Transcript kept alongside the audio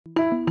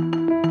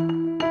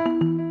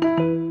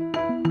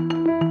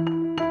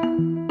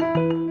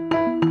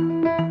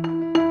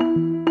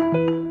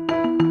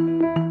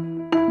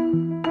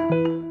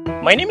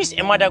My name is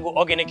Emadago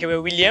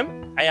Oghenekevwe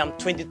William. I am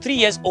 23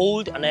 years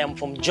old and I am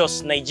from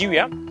Jos,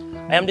 Nigeria.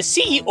 I am the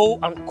CEO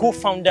and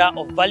co-founder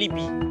of Valley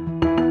Bee.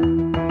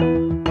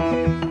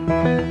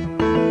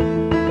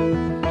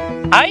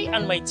 I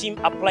and my team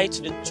applied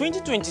to the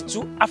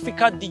 2022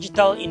 Africa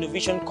Digital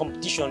Innovation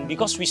Competition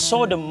because we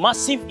saw the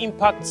massive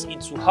impact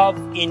it will have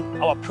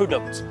in our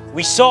product.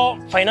 We saw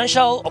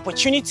financial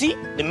opportunity,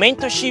 the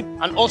mentorship,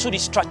 and also the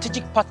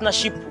strategic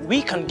partnership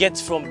we can get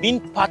from being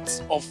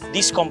part of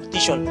this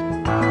competition.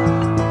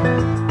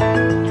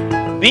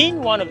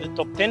 Being one of the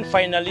top 10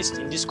 finalists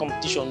in this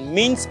competition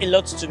means a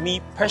lot to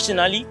me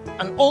personally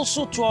and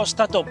also to our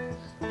startup,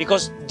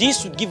 because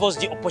this would give us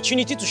the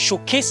opportunity to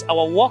showcase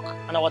our work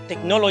and our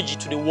technology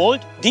to the world.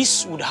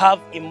 This would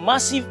have a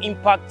massive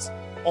impact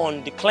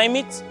on the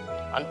climate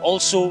and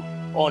also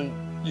on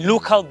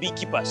local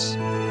beekeepers.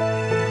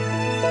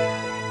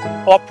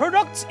 Our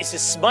product is a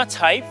smart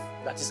hive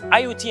that is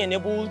IoT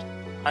enabled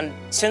and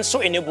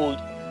sensor enabled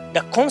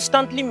that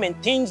constantly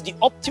maintains the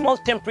optimal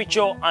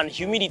temperature and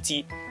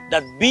humidity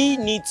that bee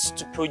needs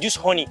to produce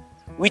honey.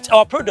 With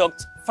our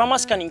product,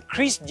 farmers can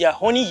increase their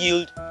honey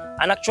yield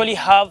and actually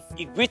have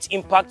a great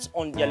impact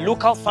on their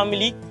local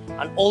family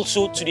and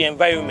also to the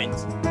environment.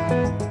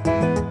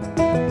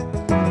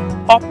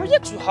 Our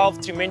project will have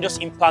tremendous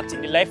impact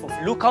in the life of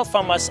local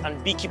farmers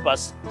and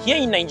beekeepers here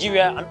in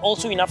Nigeria and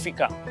also in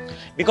Africa,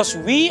 because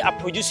we are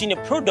producing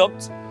a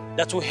product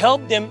that will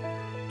help them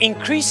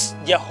increase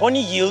their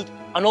honey yield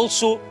and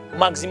also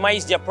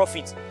maximize their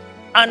profit.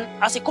 And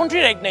as a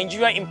country like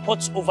Nigeria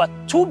imports over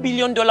 $2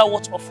 billion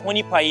worth of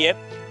honey per year,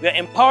 we are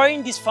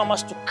empowering these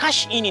farmers to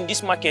cash in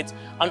this market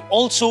and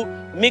also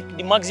make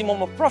the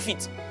maximum of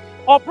profit.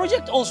 Our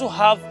project also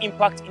have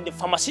impact in the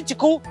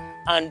pharmaceutical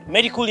and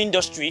medical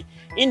industry,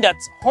 in that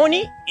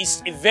honey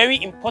is a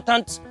very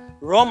important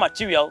raw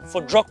material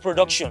for drug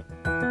production.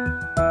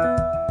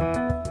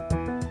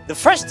 The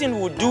first thing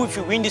we'll do if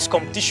we win this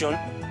competition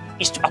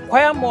is to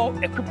acquire more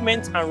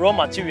equipment and raw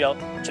material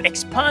to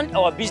expand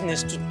our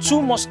business to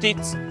 2 more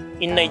states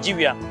in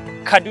Nigeria,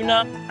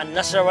 Kaduna and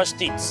Nasarawa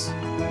states.